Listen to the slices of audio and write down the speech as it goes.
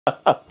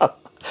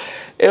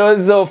It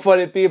was so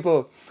funny,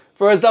 people.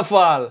 First of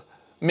all,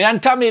 me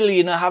and Tommy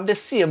Lee have the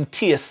same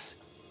taste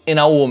in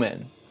a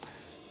woman,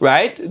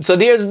 right? So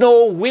there's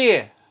no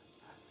way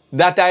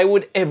that I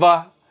would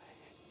ever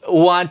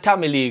want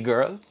Tommy Lee,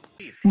 girl.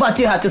 But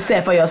you have to say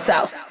for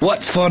yourself.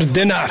 What's for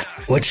dinner?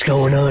 What's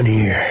going on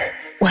here?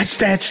 What's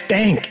that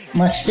stink?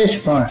 What's this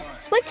for?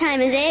 What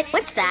time is it?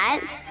 What's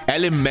that?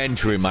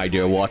 Elementary, my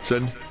dear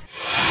Watson.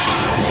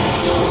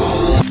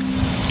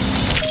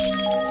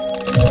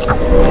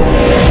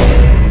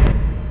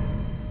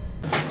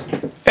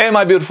 Hey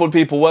my beautiful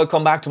people,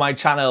 welcome back to my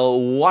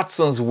channel,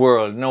 Watson's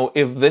World. Now,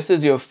 if this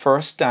is your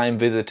first time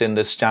visiting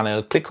this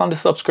channel, click on the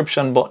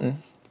subscription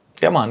button.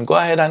 Yeah man, go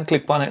ahead and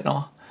click on it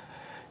now.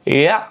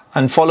 Yeah,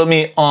 and follow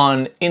me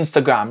on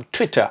Instagram,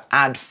 Twitter,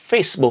 and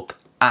Facebook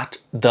at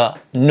The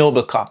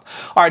Noble Cop.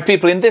 Alright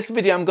people, in this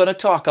video I'm going to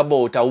talk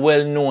about a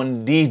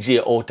well-known DJ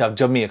out of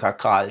Jamaica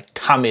called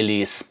Tommy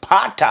Lee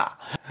Sparta.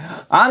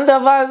 And the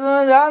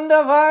vibes, and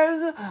the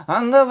vibes,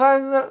 and the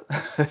vibes.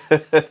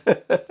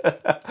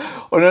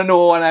 I don't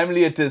know what I'm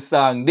latest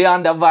song, the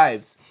Under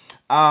Vibes.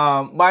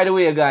 By the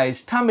way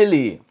guys, Tommy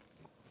Lee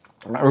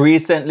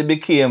recently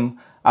became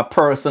a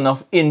person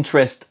of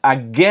interest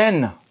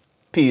again,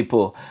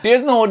 people.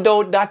 There's no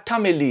doubt that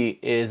Tommy Lee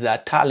is a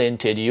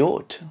talented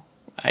youth.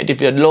 Right? If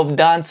you love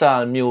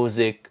dancehall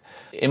music,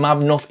 him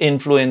have enough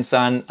influence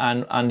on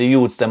the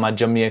youths them at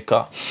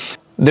Jamaica.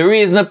 The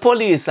reason the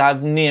police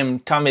have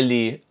named Tommy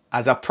Lee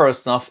as a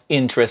person of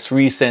interest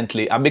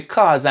recently are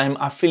because I'm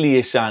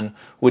affiliation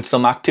with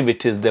some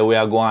activities that we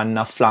are going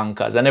on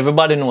Flankers. And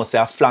everybody knows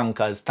that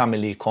Flankers Tommy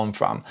Lee come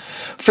from.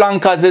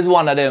 Flankers is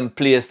one of them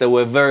places that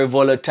were very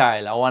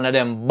volatile, one of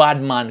them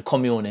bad man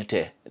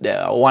community.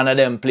 One of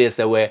them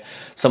places where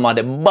some of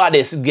the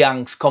baddest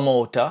gangs come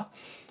out of.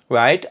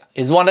 Right?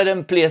 It's one of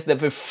them places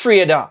that we're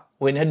afraid of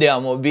when you're there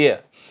mobile.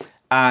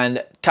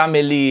 And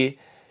Tommy Lee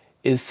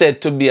is said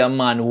to be a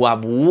man who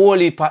have whole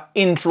heap of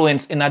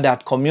influence in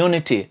that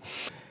community.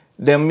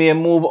 They may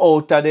move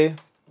out of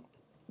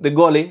the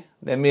gully,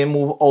 they may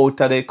move out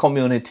of the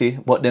community,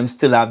 but them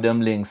still have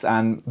them links.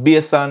 And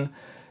based on,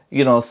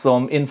 you know,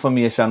 some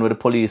information what the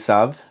police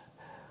have,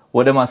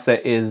 what they must say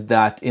is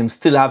that him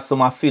still have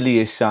some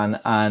affiliation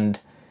and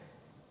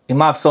him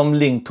have some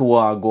link to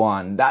what go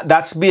on.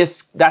 That's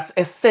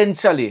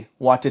essentially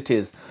what it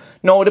is.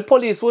 Now, the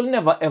police will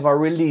never ever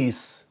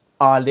release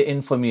all the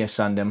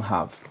information them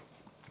have.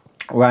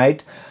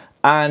 Right?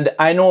 And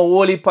I know a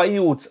whole heap of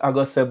youths are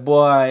going to say,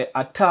 boy,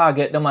 a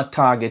target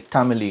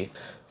Tommy Lee.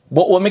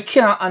 But what me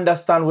can't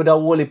understand with a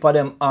whole heap of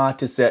them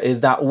artists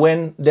is that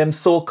when them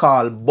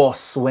so-called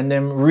boss, when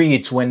them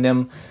reach, when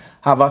them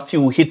have a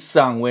few hit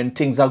songs, when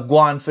things are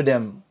going for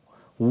them,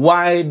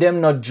 why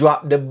them not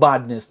drop the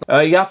badness?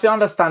 You have to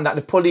understand that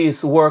the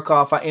police work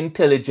off of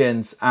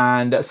intelligence,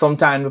 and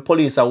sometimes the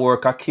police are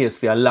work a case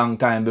for a long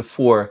time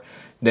before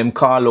them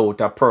call out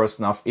a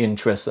person of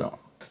interest. You know?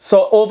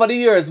 So over the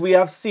years, we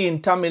have seen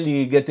Tommy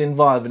Lee get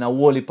involved in a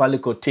whole heap of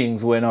little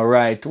things when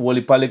alright, whole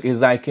heap of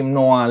is like him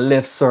no one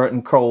left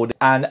certain crowd.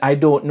 And I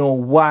don't know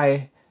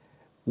why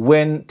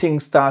when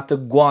things start to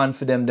go on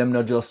for them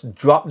not just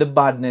drop the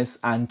badness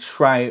and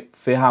try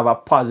to have a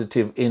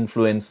positive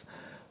influence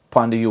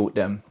upon the youth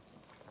them.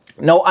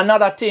 Now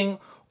another thing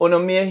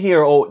on may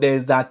hear out there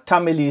is that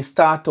Tommy Lee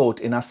start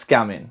out in a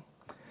scamming.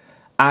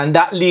 And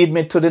that lead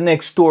me to the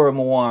next story I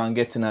want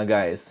to get in,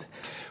 guys.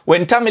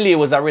 When Tommy Lee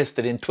was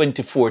arrested in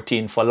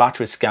 2014 for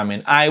lottery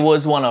scamming, I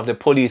was one of the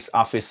police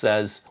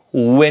officers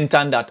who went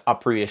on that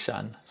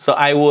operation. So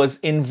I was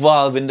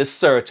involved in the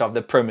search of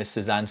the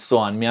premises and so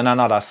on, me and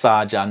another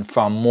sergeant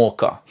from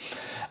Mocha.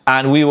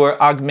 And we were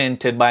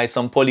augmented by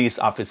some police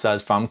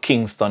officers from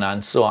Kingston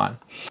and so on.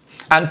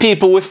 And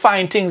people would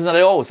find things in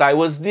the house. I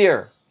was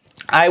there.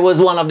 I was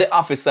one of the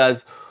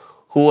officers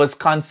who was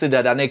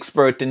considered an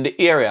expert in the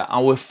area,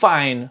 and we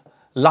find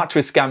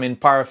lottery scamming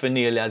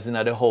paraphernalia in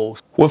the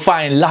house. We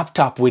find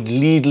laptop with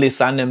leadless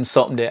and them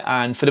something there.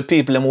 And for the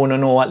people who want to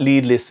know what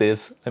leadless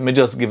is, let me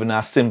just give you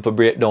a simple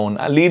breakdown.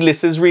 A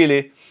leadless is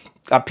really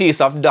a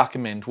piece of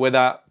document,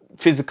 whether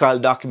physical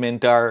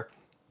document or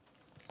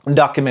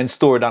document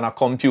stored on a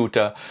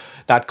computer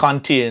that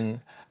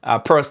contain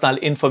personal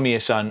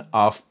information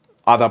of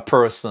other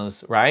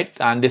persons, right?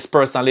 And this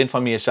personal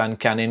information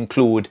can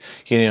include,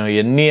 you know,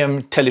 your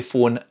name,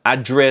 telephone,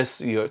 address,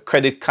 your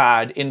credit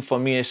card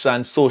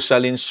information,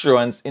 social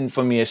insurance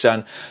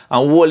information,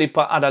 and whole heap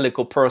of other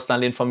little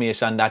personal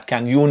information that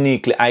can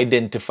uniquely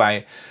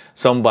identify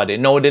somebody.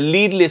 Now, the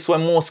lead list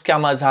when most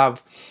scammers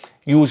have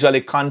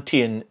usually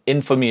contain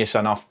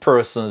information of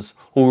persons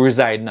who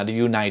reside in the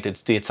United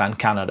States and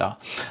Canada.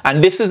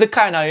 And this is the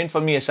kind of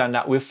information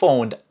that we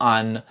found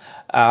on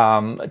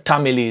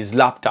Tommy Lee's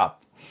laptop.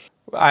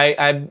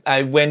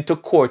 I went to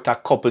court a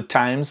couple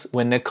times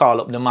when they called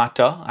up the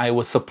matter. I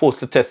was supposed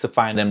to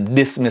testify and them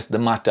dismissed the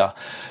matter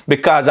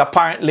because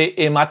apparently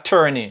an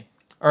attorney,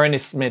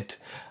 Ernest Smith,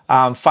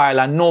 filed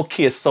a no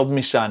case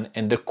submission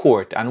in the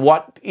court. And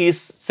what he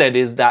said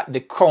is that the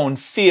Crown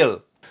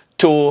failed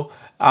to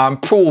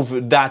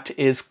prove that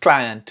his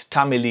client,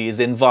 Tommy Lee, is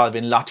involved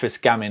in lottery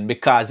scamming,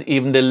 because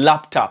even the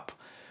laptop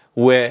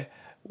where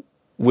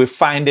we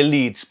find the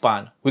leads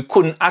span, we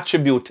couldn't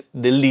attribute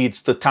the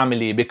leads to Tommy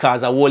Lee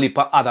because a whole heap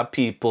of other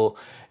people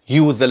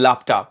use the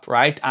laptop,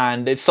 right?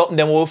 And it's something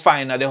that we'll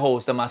find at the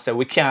house. Them I say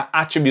we can't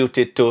attribute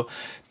it to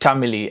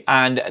Tommy Lee,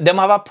 and them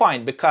have a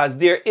point, because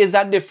there is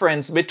a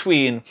difference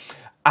between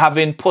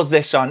having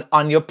possession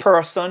on your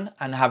person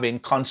and having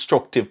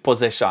constructive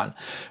possession,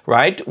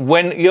 right?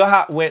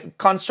 When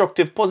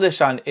constructive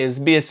possession is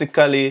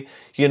basically,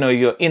 you know,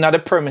 you're in the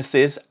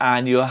premises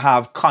and you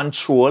have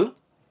control,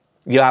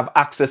 you have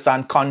access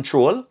and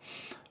control,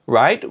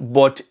 right?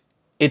 But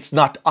it's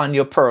not on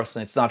your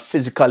person. It's not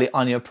physically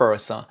on your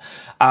person.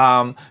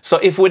 So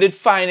if we did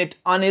find it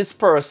on his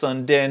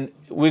person, then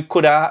we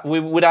would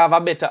have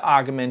a better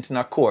argument in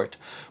a court.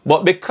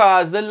 But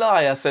because the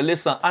lawyer said,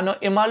 listen, I know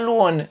him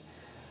alone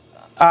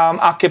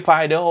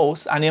occupy the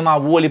house, and him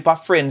have a whole heap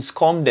of friends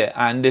come there,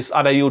 and this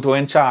other youth were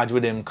in charge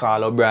with him,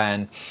 Carl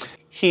O'Brien,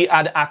 he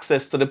had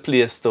access to the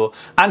place too.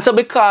 And so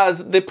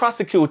because the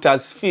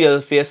prosecutors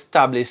feel to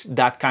establish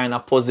that kind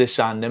of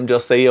position, them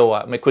just say, yo,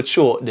 what, I could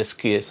show this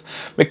case.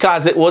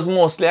 Because it was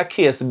mostly a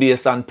case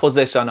based on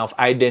possession of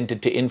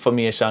identity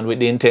information with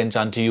the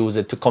intention to use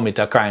it to commit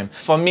a crime.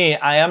 For me,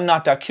 I am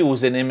not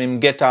accusing him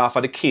get off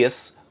of the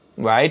case,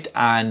 right?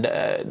 And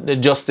the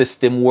justice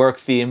system work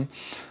for him,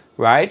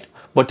 right?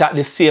 But at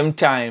the same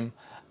time,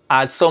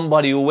 as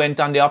somebody who went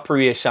on the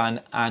operation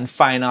and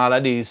find all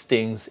of these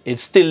things, it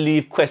still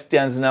leave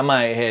questions in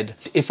my head.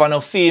 If I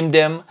don't film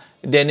them,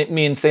 then it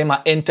means I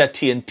might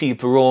entertain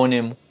people around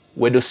him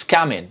with the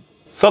scamming.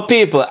 So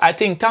people, I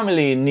think Tommy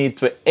Lee need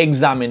to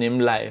examine him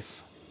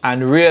life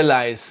and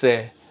realize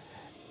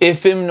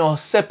if him not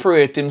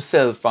separate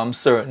himself from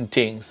certain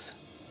things,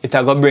 it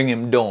will bring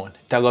him down.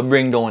 It will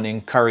bring down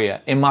in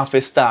career. Him have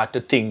to start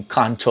to think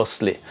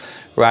consciously,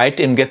 right?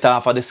 Him get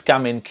off of the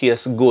scamming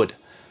case good.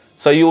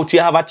 So you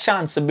have a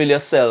chance to build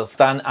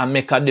yourself and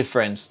make a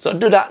difference. So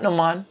do that, no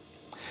man.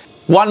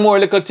 One more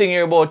little thing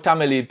here about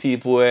Tommy Lee,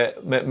 people,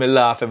 make me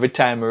laugh every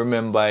time I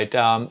remember it.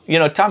 You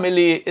know, Tommy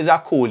Lee is a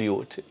cool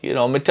youth. You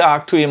know, me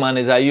talk to him and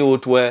he's a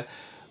youth where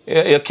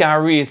you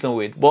can't reason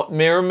with. But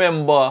me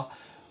remember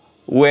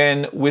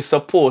when we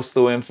supposed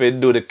to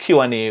do the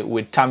Q&A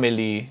with Tommy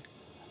Lee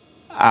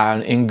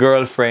and in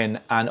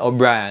Girlfriend and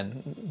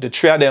O'Brien. The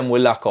three of them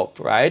will lock up,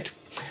 right?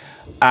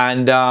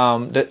 And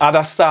the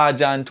other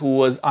sergeant who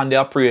was on the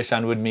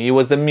operation with me, he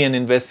was the main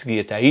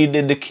investigator. He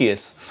did the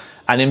case.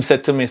 And him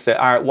said to me, say,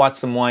 all right,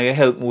 Watson, why you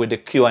help me with the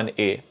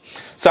Q&A?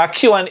 So a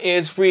Q&A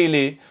is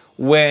really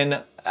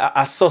when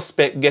a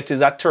suspect gets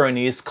his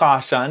attorney, is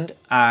cautioned,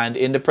 and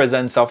in the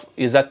presence of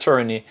his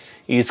attorney,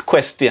 he's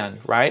questioned,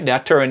 right? The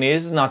attorney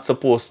is not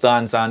supposed to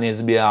answer on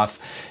his behalf.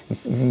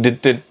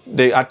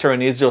 The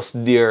attorney is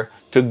just there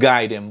to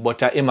guide him, but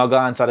him going to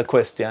answer the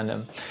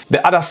question.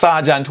 The other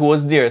sergeant who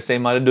was there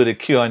said, I'm do the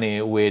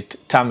Q&A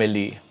with Tommy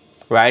Lee,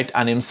 right?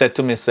 And him said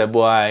to me, say,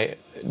 boy,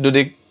 do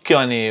the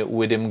Q&A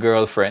with him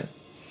girlfriend,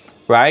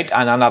 right?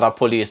 And another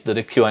police do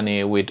the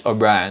Q&A with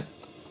O'Brien.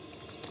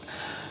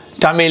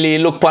 Tommy Lee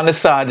looked on the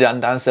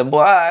sergeant and said,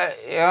 boy,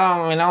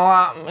 yeah, me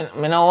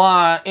no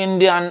want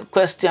Indian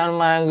question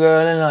my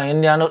girl, you know.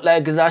 Indian look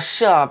like he's a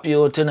sharp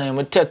youth, you know.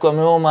 Me take with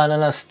my woman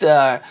and a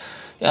star.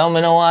 Yeah,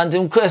 me no want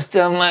him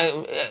question my,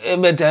 you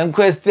better him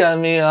question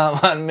me,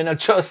 man. Me no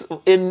trust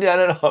Indian,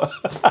 you know.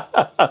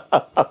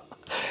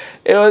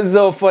 It was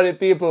so funny,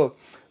 people.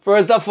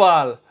 First of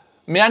all,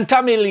 me and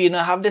Tommy Lee, you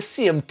know, have the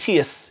same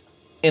taste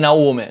in a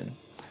woman,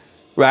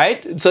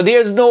 right? So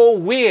there's no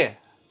way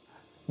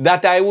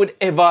that I would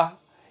ever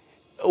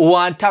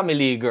want Tommy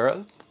Lee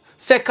girl.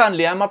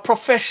 Secondly, I'm a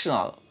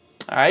professional,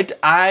 all right?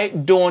 I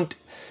don't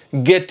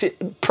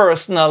get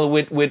personal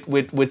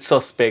with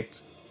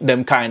suspect,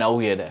 them kind of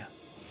way there.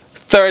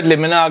 Thirdly,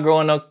 me not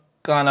growing up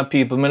kind of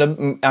people. Me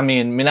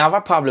not have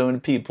a problem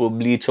with people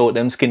bleach out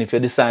them skin. If you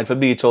decide to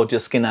bleach out your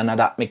skin and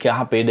that make you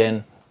happy,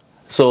 then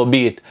so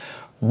be it.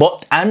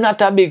 But I'm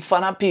not a big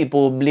fan of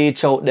people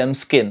bleach out them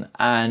skin.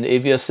 And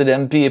if you see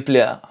them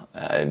people,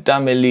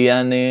 Tommy Lee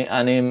and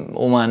him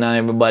woman and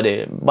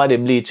everybody, body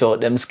bleach out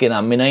them skin,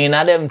 and me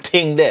not in them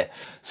thing there.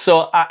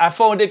 So I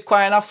found it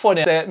kind of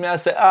funny. I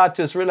say,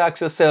 artist,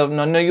 relax yourself.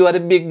 No, you are the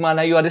big man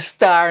and you are the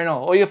star,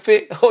 no. How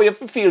you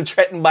feel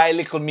threatened by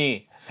little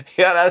me?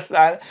 You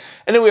understand?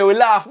 Anyway, we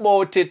laugh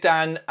about it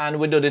and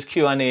we do this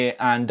Q&A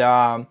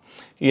and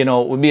you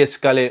know, we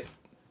basically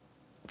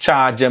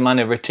charge them and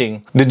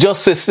everything. The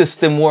justice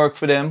system work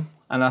for them,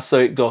 and that's how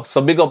it goes. So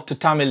big up to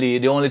Tommy Lee.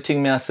 The only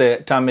thing I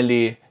say, Tommy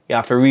Lee, you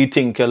have to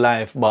rethink your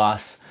life,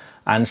 boss,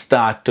 and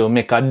start to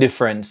make a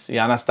difference. You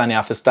understand? You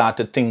have to start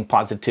to think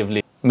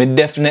positively. Me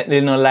definitely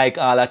don't like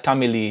all of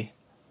Tommy Lee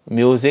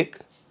music,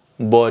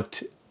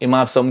 but he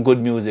have some good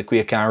music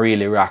we can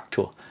really rock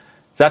to.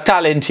 He's a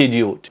talented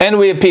youth.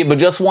 Anyway, people,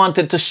 just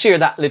wanted to share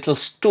that little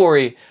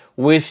story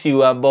with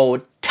you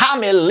about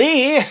Tommy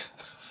Lee.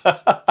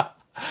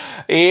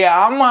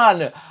 Yeah,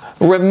 man.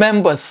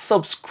 Remember,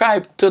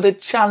 subscribe to the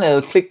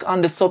channel. Click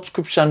on the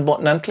subscription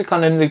button and click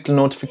on the little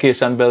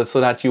notification bell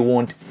so that you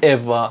won't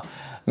ever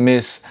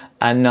miss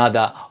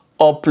another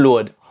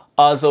upload.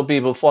 Also,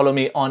 people, follow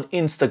me on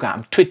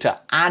Instagram, Twitter,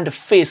 and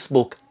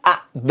Facebook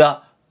at The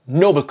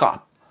Noble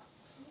Cop.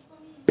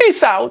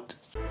 Peace out.